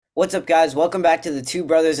What's up, guys? Welcome back to the Two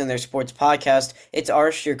Brothers and Their Sports podcast. It's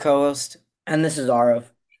Arsh, your co-host. And this is Arav.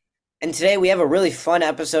 And today we have a really fun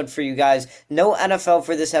episode for you guys. No NFL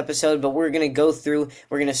for this episode, but we're going to go through.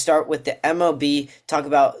 We're going to start with the MLB, talk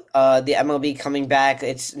about the MLB coming back.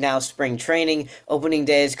 It's now spring training. Opening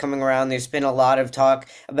day is coming around. There's been a lot of talk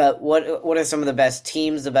about what are some of the best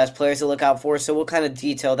teams, the best players to look out for. So we'll kind of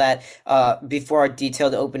detail that before our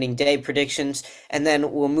detailed opening day predictions. And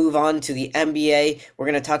then we'll move on to the NBA. We're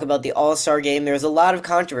going to talk about the All-Star game. There's a lot of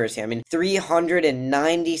controversy. I mean,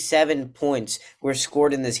 397 points were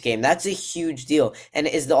scored in this game. That's a huge deal. And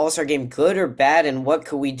is the All-Star game good or bad, and what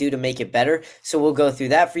could we do to make it better? So we'll go through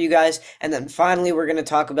that for you guys. And then finally, we're going to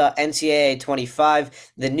talk about NCAA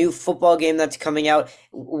 25, the new football game that's coming out.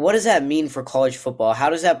 What does that mean for college football? How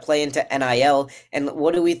does that play into NIL? And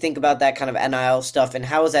what do we think about that kind of NIL stuff? And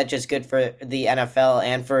how is that just good for the NFL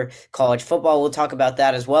and for college football? We'll talk about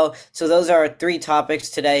that as well. So those are our three topics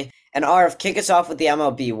today. And Arif, kick us off with the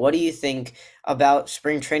MLB. What do you think about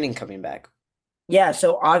spring training coming back? Yeah,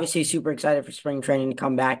 so obviously super excited for spring training to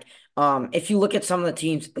come back. If you look at some of the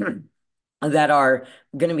teams that are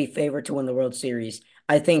going to be favored to win the World Series,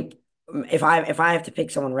 I think if I have to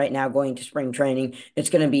pick someone right now going to spring training, it's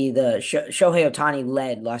going to be the Shohei Ohtani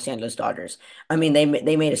led Los Angeles Dodgers. I mean, they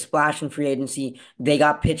made a splash in free agency. They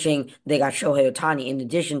got pitching. They got Shohei Ohtani. In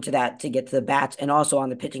addition to that, to get to the bats and also on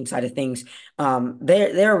the pitching side of things,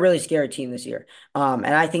 they're a really scary team this year. And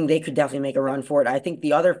I think they could definitely make a run for it. I think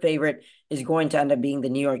the other favorite is going to end up being the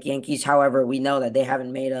New York Yankees. However, we know that they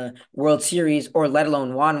haven't made a World Series or let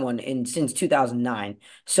alone won one in since 2009.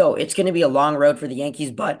 So it's going to be a long road for the Yankees,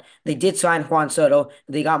 but they did sign Juan Soto.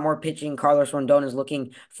 They got more pitching. Carlos Rondon is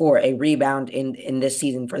looking for a rebound in this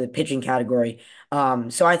season for the pitching category.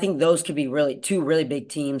 So I think those could be really two really big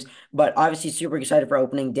teams, but obviously super excited for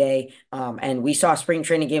opening day. And we saw spring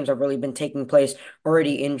training games have really been taking place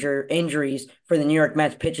already injuries for the New York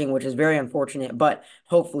Mets pitching, which is very unfortunate, but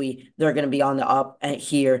hopefully they're going to be on the up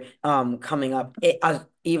here coming up.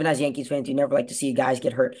 Even as Yankees fans, you never like to see guys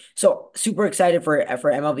get hurt. So super excited for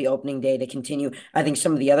MLB opening day to continue. I think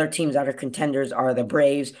some of the other teams that are contenders are the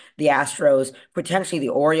Braves, the Astros, potentially the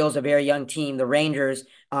Orioles, a very young team, the Rangers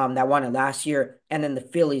that won it last year, and then the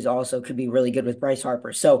Phillies also could be really good with Bryce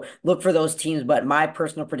Harper. So look for those teams. But my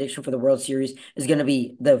personal prediction for the World Series is going to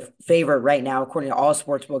be the favorite right now, according to all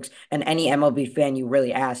sports books and any MLB fan you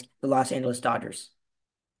really ask, the Los Angeles Dodgers.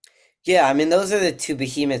 Yeah, I mean, those are the two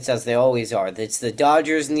behemoths as they always are. It's the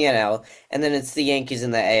Dodgers in the NL, and then it's the Yankees in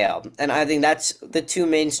the AL. And I think that's the two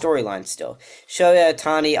main storylines still. Shohei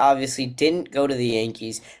Ohtani obviously didn't go to the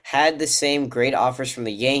Yankees, had the same great offers from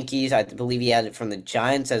the Yankees. I believe he had it from the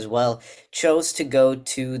Giants as well. Chose to go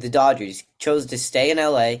to the Dodgers, chose to stay in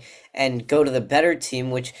LA and go to the better team,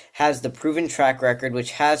 which has the proven track record,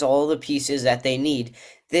 which has all the pieces that they need.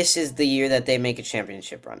 This is the year that they make a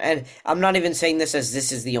championship run. And I'm not even saying this as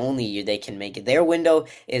this is the only year they can make it. Their window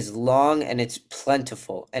is long and it's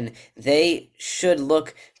plentiful. And they should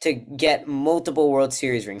look to get multiple World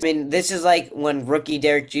Series rings. I mean, this is like when rookie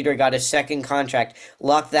Derek Jeter got his second contract,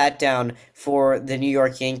 locked that down for the New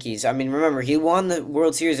York Yankees. I mean, remember, he won the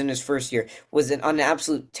World Series in his first year, was on an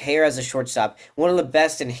absolute tear as a shortstop, one of the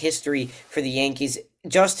best in history for the Yankees.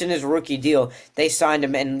 Just in his rookie deal, they signed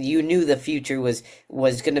him, and you knew the future was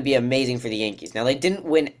going to be amazing for the Yankees. Now, they didn't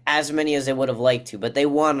win as many as they would have liked to, but they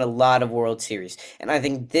won a lot of World Series. And I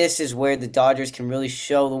think this is where the Dodgers can really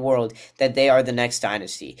show the world that they are the next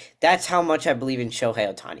dynasty. That's how much I believe in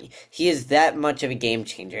Shohei Ohtani. He is that much of a game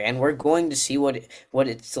changer, and we're going to see what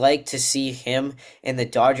it's like to see him in the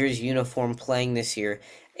Dodgers uniform playing this year.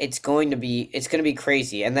 It's going to be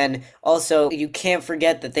crazy. And then also you can't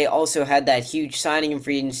forget that they also had that huge signing in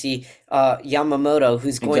free agency, Yamamoto,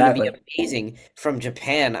 who's going to be Exactly. amazing from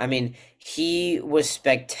Japan. I mean, he was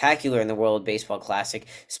spectacular in the World Baseball Classic.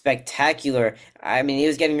 Spectacular. I mean, he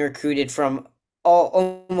was getting recruited from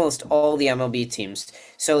almost all the MLB teams.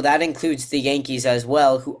 So that includes the Yankees as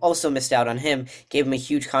well, who also missed out on him, gave him a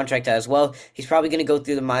huge contract as well. He's probably going to go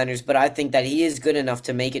through the minors, but I think that he is good enough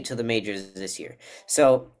to make it to the majors this year.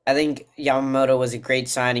 So I think Yamamoto was a great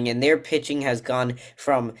signing, and their pitching has gone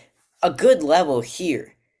from a good level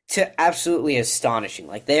here to absolutely astonishing.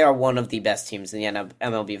 Like, they are one of the best teams in the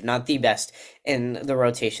MLB, if not the best in the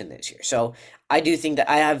rotation this year. So I do think that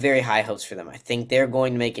I have very high hopes for them. I think they're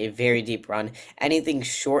going to make a very deep run. Anything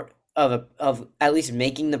short of at least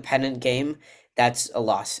making the pennant game, that's a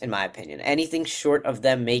loss in my opinion. Anything short of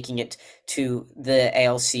them making it to the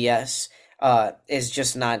ALCS, is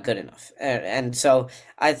just not good enough. And so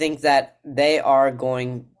I think that they're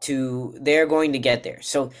going to get there.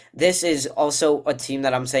 So this is also a team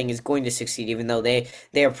that I'm saying is going to succeed, even though they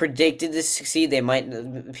are predicted to succeed. They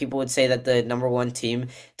might people would say that the number one team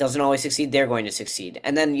doesn't always succeed. They're going to succeed.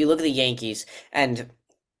 And then you look at the Yankees, and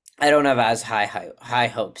I don't have as high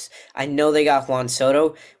hopes. I know they got Juan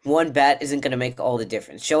Soto. One bat isn't going to make all the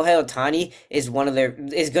difference. Shohei Ohtani is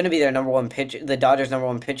going to be their number one pitcher, the Dodgers' number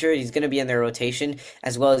one pitcher. He's going to be in their rotation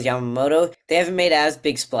as well as Yamamoto. They haven't made as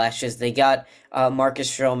big splashes. They got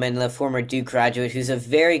Marcus Stroman, the former Duke graduate, who's a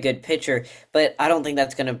very good pitcher, but I don't think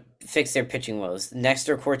that's going to fix their pitching woes.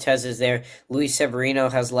 Nestor Cortez is there. Luis Severino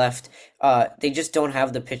has left. They just don't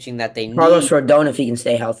have the pitching that they Carlos need. Rodon, if he can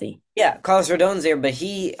stay healthy. Yeah, Carlos Rodon's there, but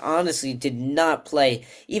he honestly did not play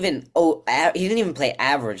even. He didn't even play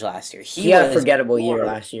average last year. He had a forgettable year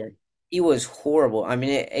last year. He was horrible. I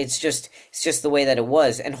mean, it's just the way that it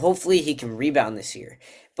was, and hopefully he can rebound this year.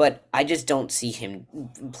 But I just don't see him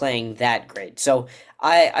playing that great. So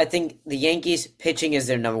I think the Yankees pitching is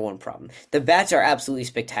their number one problem. The bats are absolutely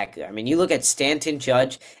spectacular. I mean, you look at Stanton,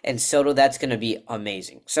 Judge, and Soto. That's going to be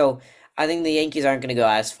amazing. So I think the Yankees aren't going to go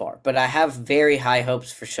as far, but I have very high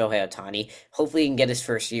hopes for Shohei Ohtani. Hopefully, he can get his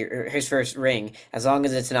first ring, as long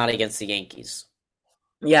as it's not against the Yankees.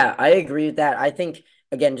 Yeah, I agree with that. I think,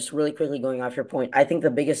 again, just really quickly going off your point, I think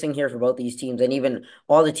the biggest thing here for both these teams and even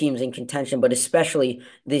all the teams in contention, but especially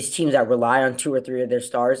these teams that rely on two or three of their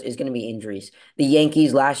stars, is going to be injuries. The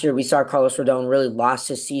Yankees last year, we saw Carlos Rodon really lost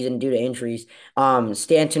his season due to injuries.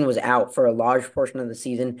 Stanton was out for a large portion of the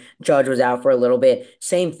season. Judge was out for a little bit.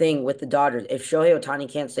 Same thing with the Dodgers. If Shohei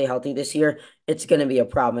Ohtani can't stay healthy this year, it's going to be a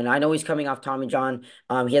problem. And I know he's coming off Tommy John.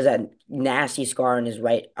 He has that nasty scar on his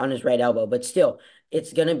right elbow, but still,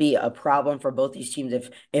 it's going to be a problem for both these teams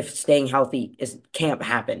if staying healthy is can't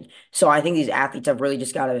happen. So I think these athletes have really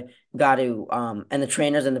just got to and the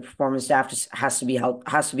trainers and the performance staff just has to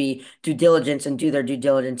be due diligence and do their due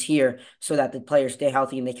diligence here so that the players stay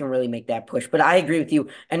healthy and they can really make that push. But I agree with you.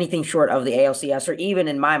 Anything short of the ALCS, or even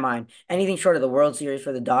in my mind, anything short of the World Series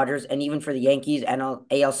for the Dodgers and even for the Yankees and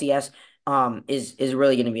ALCS is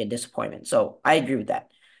really going to be a disappointment. So I agree with that.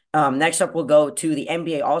 Next up, we'll go to the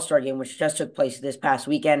NBA All-Star Game, which just took place this past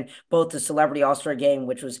weekend. Both the Celebrity All-Star Game,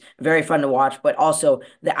 which was very fun to watch, but also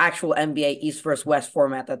the actual NBA East versus West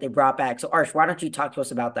format that they brought back. So, Arsh, why don't you talk to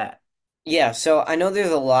us about that? Yeah, so I know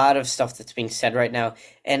there's a lot of stuff that's being said right now,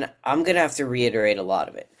 and I'm gonna have to reiterate a lot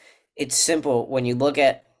of it. It's simple when you look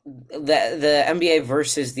at the NBA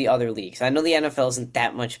versus the other leagues. I know the NFL isn't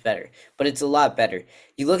that much better, but it's a lot better.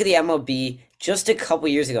 You look at the MLB just a couple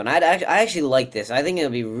years ago, and I actually like this. I think it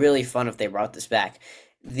would be really fun if they brought this back.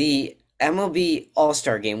 The MLB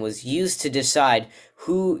All-Star Game was used to decide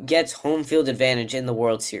who gets home field advantage in the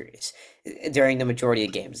World Series during the majority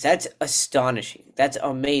of games. That's astonishing. That's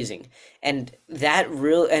amazing. And that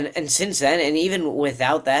real and since then, and even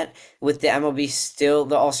without that, with the MLB still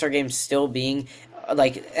the All-Star Game still being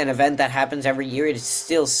like an event that happens every year, it is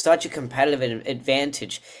still such a competitive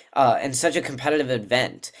advantage, and such a competitive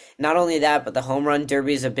event. Not only that, but the home run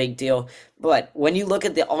derby is a big deal. But when you look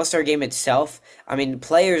at the All Star game itself, I mean,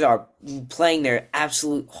 players are playing their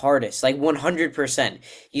absolute hardest, like 100%.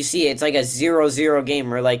 You see, it's like a 0-0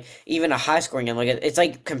 game, or like even a high scoring game. Like it's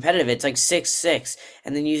like competitive. It's like 6-6,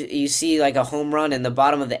 and then you see like a home run in the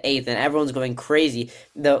bottom of the eighth, and everyone's going crazy.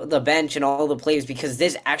 The bench and all the players, because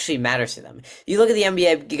this actually matters to them. You look at the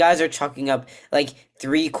NBA, guys are chalking up like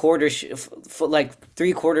like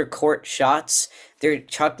 3/4 court shots. They're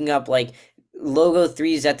chalking up like logo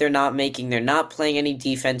threes that they're not making. They're not playing any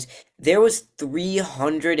defense. There was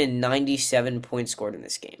 397 points scored in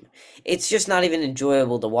this game. It's just not even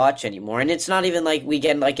enjoyable to watch anymore. And it's not even like we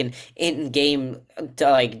get like an in-game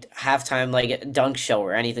like halftime like dunk show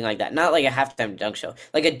or anything like that. Not like a halftime dunk show.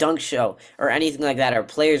 Like a dunk show or anything like that. Or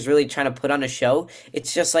players really trying to put on a show.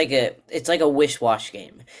 It's just like a wish-wash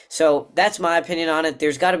game. So that's my opinion on it.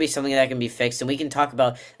 There's got to be something that can be fixed, and we can talk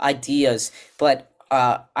about ideas, but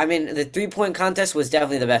I mean, the 3-point contest was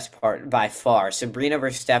definitely the best part by far. Sabrina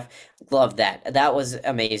versus Steph, loved that. That was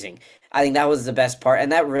amazing. I think that was the best part,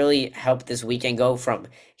 and that really helped this weekend go from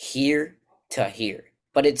here to here.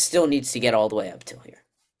 But it still needs to get all the way up till here.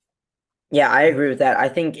 Yeah, I agree with that. I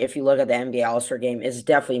think if you look at the NBA All-Star game, it's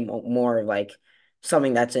definitely more of like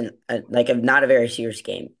something that's not a very serious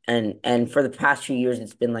game. And for the past few years,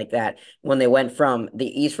 it's been like that when they went from the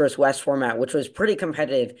East versus West format, which was pretty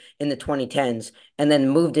competitive in the 2010s, and then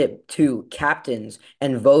moved it to captains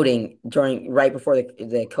and voting during right before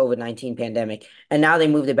the COVID-19 pandemic. And now they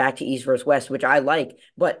moved it back to East versus West, which I like,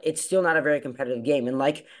 but it's still not a very competitive game. And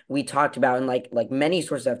like we talked about, and like many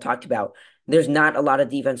sources have talked about, there's not a lot of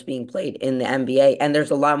defense being played in the NBA, and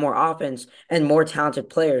there's a lot more offense and more talented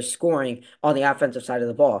players scoring on the offensive side of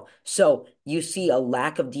the ball. So you see a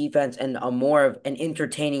lack of defense and a more of an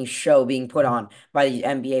entertaining show being put on by these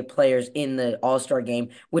NBA players in the All-Star game,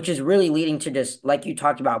 which is really leading to just like you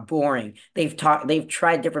talked about, boring. They've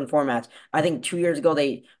tried different formats. I think 2 years ago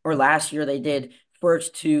or last year they did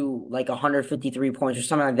first to like 153 points or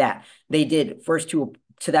something like that. They did first to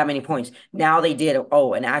that many points. Now they did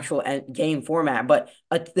an actual game format, but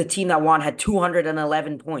the team that won had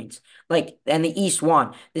 211 points. Like, and the East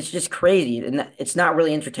won. It's just crazy, and it's not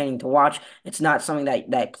really entertaining to watch. It's not something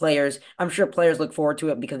that players. I'm sure players look forward to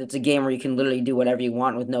it because it's a game where you can literally do whatever you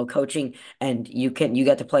want with no coaching, and you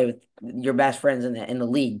get to play with your best friends in the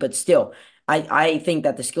league. But still. I think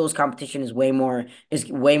that the skills competition is way more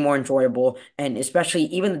enjoyable, and especially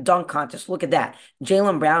even the dunk contest. Look at that.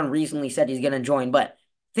 Jaylen Brown recently said he's going to join, but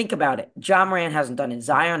think about it. Ja Morant hasn't done it.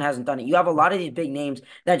 Zion hasn't done it. You have a lot of these big names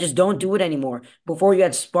that just don't do it anymore. Before you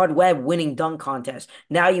had Spud Webb winning dunk contests.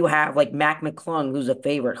 Now you have like Mac McClung, who's a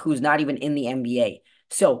favorite, who's not even in the NBA.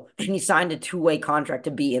 So, and he signed a two-way contract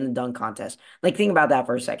to be in the dunk contest. Like, think about that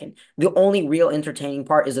for a second. The only real entertaining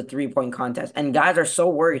part is a three-point contest. And guys are so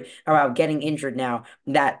worried about getting injured now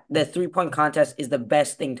that the three-point contest is the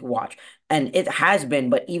best thing to watch. And it has been,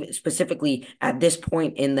 but even specifically at this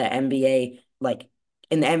point in the NBA, like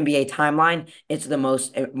in the NBA timeline, it's the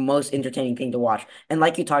most entertaining thing to watch. And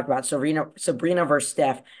like you talked about, Sabrina versus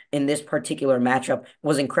Steph in this particular matchup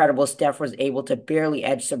was incredible. Steph was able to barely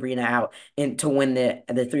edge Sabrina out to win the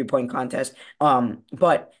 3-point contest.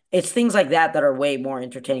 But it's things like that that are way more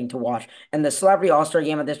entertaining to watch. And the Celebrity All-Star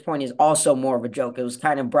Game at this point is also more of a joke. It was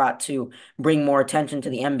kind of brought to bring more attention to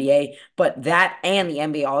the NBA, but that and the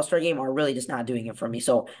NBA All-Star Game are really just not doing it for me.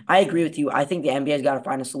 So I agree with you. I think the NBA's got to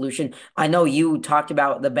find a solution. I know you talked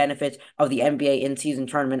about the benefits of the NBA in-season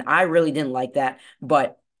tournament. I really didn't like that,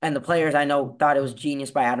 but and the players I know thought it was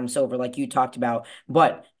genius by Adam Silver, like you talked about.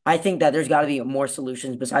 But I think that there's got to be more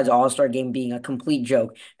solutions besides the All-Star game being a complete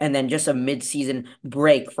joke and then just a mid-season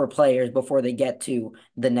break for players before they get to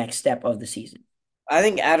the next step of the season. I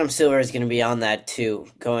think Adam Silver is going to be on that too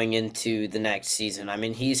going into the next season. I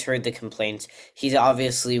mean, he's heard the complaints. He's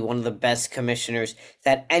obviously one of the best commissioners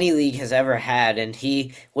that any league has ever had, and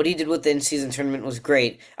what he did with the in-season tournament was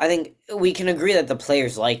great. I think we can agree that the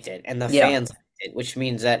players liked it and the Yeah. fans liked it, which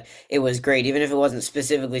means that it was great, even if it wasn't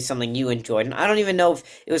specifically something you enjoyed. And I don't even know if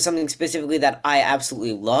it was something specifically that I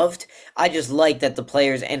absolutely loved. I just liked that the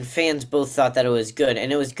players and fans both thought that it was good,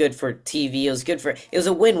 and it was good for TV. It was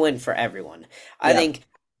a win-win for everyone. I Yeah. think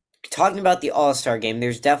talking about the All-Star game,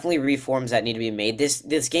 there's definitely reforms that need to be made.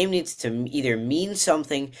 This game needs to either mean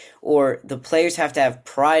something or the players have to have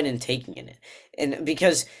pride in taking in it. And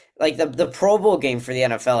because like the Pro Bowl game for the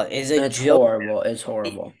NFL is a It's joke. horrible. It's It,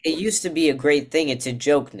 horrible. it used to be a great thing. It's a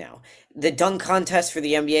joke now. The dunk contest for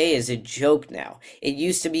the NBA is a joke now. It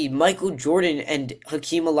used to be Michael Jordan and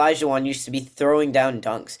Hakeem Olajuwon used to be throwing down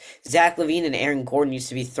dunks. Zach LaVine and Aaron Gordon used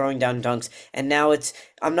to be throwing down dunks. And now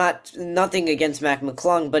I'm not, nothing against Mac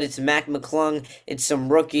McClung, but it's Mac McClung. It's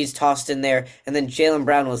some rookies tossed in there. And then Jaylen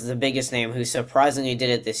Brown was the biggest name who surprisingly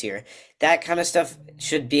did it this year. That kind of stuff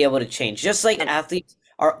should be able to change. Just like And athletes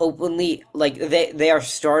are openly like they are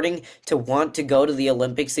starting to want to go to the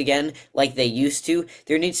Olympics again like they used to.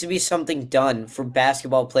 There needs to be something done for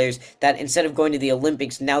basketball players that instead of going to the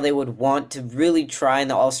Olympics now they would want to really try in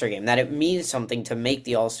the All-Star game. That it means something to make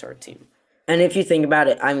the All-Star team. And if you think about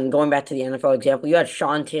it, I mean, going back to the NFL example, you had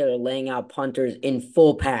Sean Taylor laying out punters in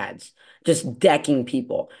full pads, just decking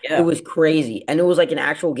people. It Yeah. was crazy. And it was like an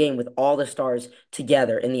actual game with all the stars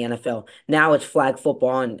together in the NFL. Now it's flag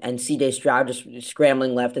football and CJ Stroud just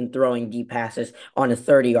scrambling left and throwing deep passes on a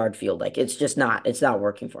 30-yard field. Like it's not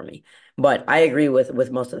working for me. But I agree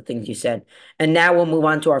with most of the things you said. And now we'll move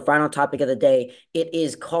on to our final topic of the day. It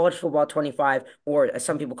is college football 25, or as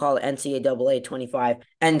some people call it NCAA 25.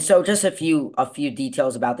 And so just a few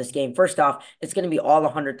details about this game. First off, it's going to be all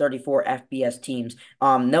 134 FBS teams.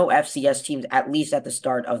 No FCS teams, at least at the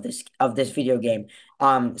start of this video game.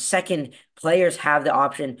 Second, players have the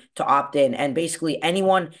option to opt in, and basically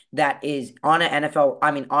anyone that is on an NFL, I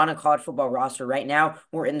mean on a college football roster right now,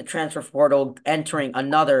 or in the transfer portal entering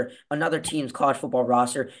another team's college football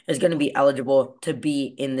roster is going to be eligible to be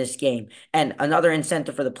in this game. And another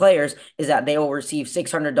incentive for the players is that they will receive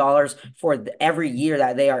 $600 for every year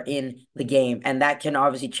that they are in the game. And that can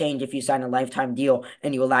obviously change if you sign a lifetime deal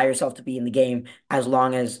and you allow yourself to be in the game as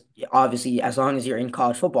long as you're in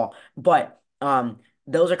college football. But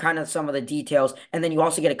those are kind of some of the details. And then you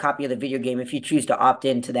also get a copy of the video game if you choose to opt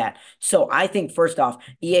into that. So I think first off,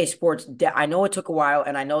 EA Sports, I know it took a while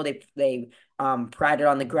and I know they prided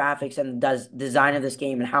on the graphics and does design of this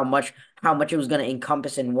game and how much it was going to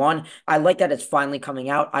encompass in one. I like that it's finally coming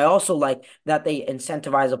out. I also like that they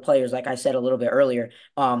incentivize the players, like I said a little bit earlier.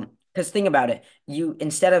 Because think about it, you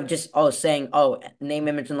instead of just saying, name,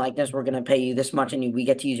 image, and likeness, we're gonna pay you this much and we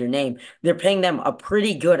get to use your name, they're paying them a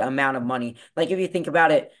pretty good amount of money. Like if you think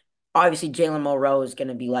about it, obviously Jalen Monroe is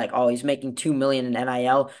gonna be like, oh, he's making 2 million in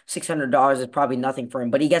NIL. $600 is probably nothing for him,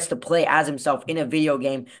 but he gets to play as himself in a video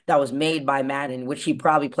game that was made by Madden, which he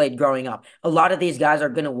probably played growing up. A lot of these guys are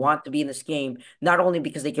gonna want to be in this game, not only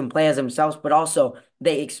because they can play as themselves, but also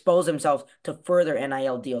they expose themselves to further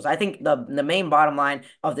NIL deals. I think the main bottom line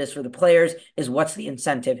of this for the players is what's the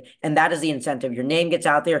incentive, and that is the incentive. Your name gets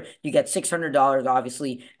out there, you get $600,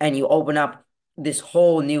 obviously, and you open up this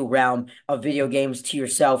whole new realm of video games to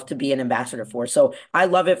yourself to be an ambassador for. So I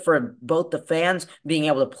love it for both the fans being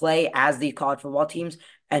able to play as the college football teams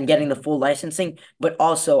and getting the full licensing, but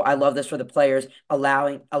also I love this for the players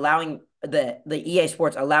allowing the EA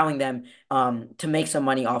Sports allowing them to make some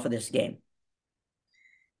money off of this game.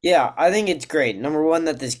 Yeah, I think it's great. Number one,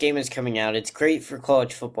 that this game is coming out. It's great for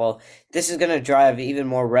college football. This is going to drive even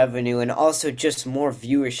more revenue and also just more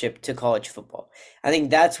viewership to college football. I think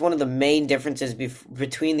that's one of the main differences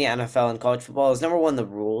between the NFL and college football is number one, the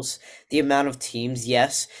rules, the amount of teams,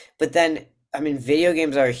 yes. But then, I mean, video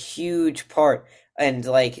games are a huge part. And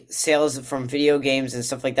like sales from video games and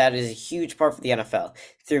stuff like that is a huge part for the NFL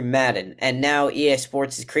through Madden. And now EA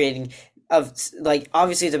Sports is creating of like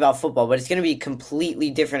obviously it's about football, but it's going to be completely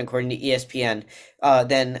different according to ESPN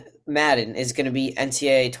than Madden is going to be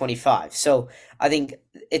NCAA 25. So I think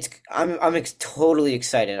totally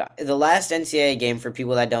excited. The last NCAA game for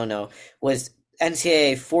people that don't know was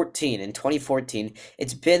NCAA 14 in 2014.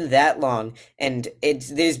 It's been that long, and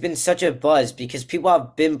there's been such a buzz because people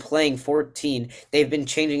have been playing 14. They've been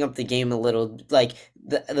changing up the game a little, like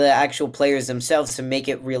the actual players themselves to make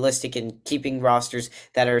it realistic and keeping rosters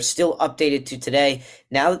that are still updated to today.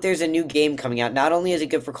 Now that there's a new game coming out, not only is it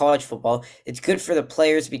good for college football, it's good for the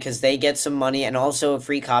players because they get some money and also a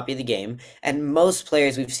free copy of the game. And most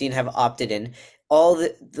players we've seen have opted in. All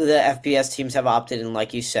the FPS teams have opted in,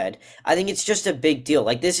 like you said. I think it's just a big deal.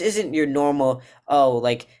 Like this isn't your normal,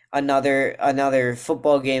 like another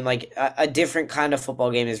football game, like a different kind of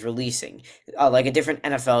football game is releasing, like a different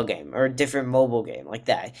NFL game or a different mobile game like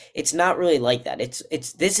that. It's not really like that.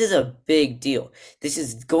 It's this is a big deal. This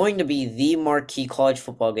is going to be the marquee college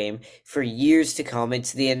football game for years to come.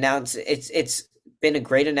 It's been a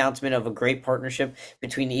great announcement of a great partnership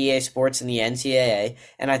between EA Sports and the NCAA,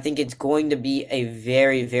 and I think it's going to be a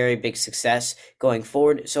very, very big success going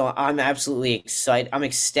forward. So I'm absolutely excited. I'm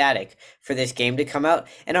ecstatic for this game to come out,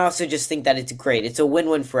 and I also just think that it's great. It's a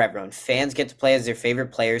win-win for everyone. Fans get to play as their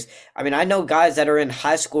favorite players. I mean, I know guys that are in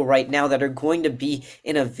high school right now that are going to be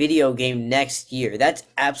in a video game next year. That's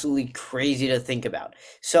absolutely crazy to think about.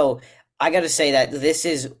 So I got to say that this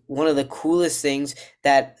is one of the coolest things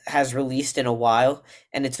that has released in a while,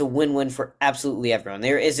 and it's a win-win for absolutely everyone.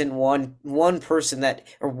 There isn't one person that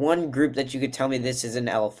or one group that you could tell me this is an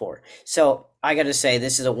L for. So I got to say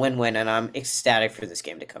this is a win-win, and I'm ecstatic for this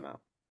game to come out.